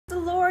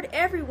Lord,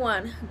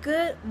 everyone.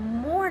 Good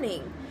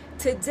morning.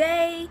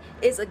 Today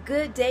is a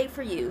good day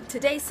for you.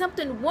 Today,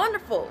 something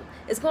wonderful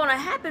is going to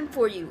happen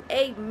for you.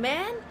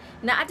 Amen.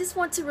 Now, I just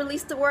want to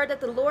release the word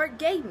that the Lord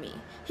gave me.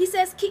 He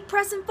says, keep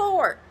pressing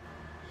forward.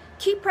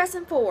 Keep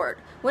pressing forward.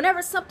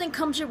 Whenever something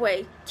comes your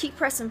way, keep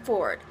pressing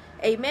forward.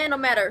 Amen. No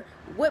matter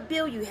what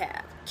bill you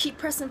have, keep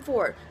pressing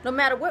forward. No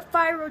matter what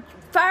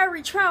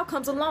fiery trial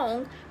comes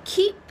along,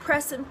 keep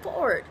pressing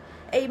forward.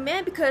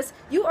 Amen. Because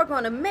you are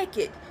going to make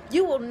it.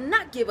 You will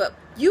not give up.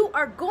 You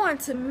are going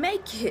to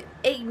make it.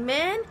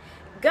 Amen.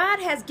 God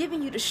has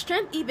given you the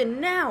strength even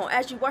now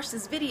as you watch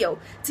this video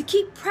to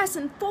keep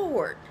pressing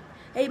forward.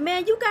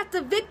 Amen. You got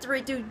the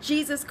victory through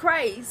Jesus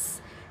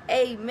Christ.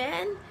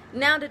 Amen.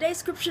 Now today's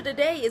scripture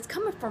today is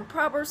coming from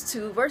Proverbs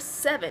 2 verse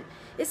 7.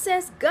 It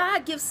says,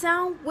 God gives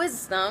sound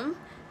wisdom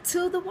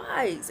to the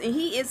wise, and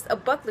he is a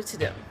buckler to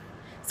them.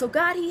 So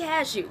God, he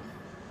has you.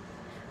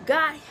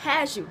 God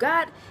has you.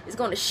 God is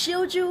going to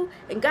shield you,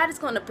 and God is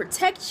going to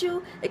protect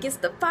you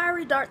against the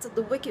fiery darts of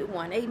the wicked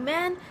one.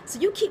 Amen. So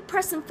you keep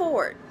pressing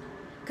forward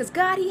because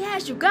God, he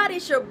has you. God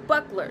is your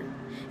buckler.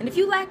 And if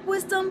you lack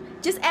wisdom,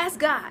 just ask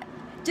God.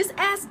 Just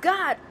ask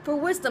God for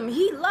wisdom.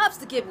 He loves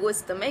to give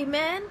wisdom.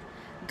 Amen.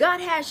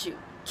 God has you.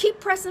 Keep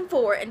pressing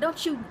forward, and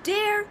don't you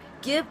dare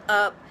give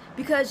up,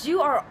 because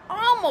you are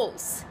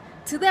almost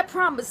to that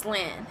promised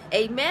land.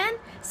 Amen.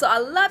 So I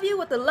love you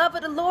with the love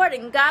of the Lord,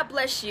 and God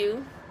bless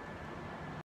you.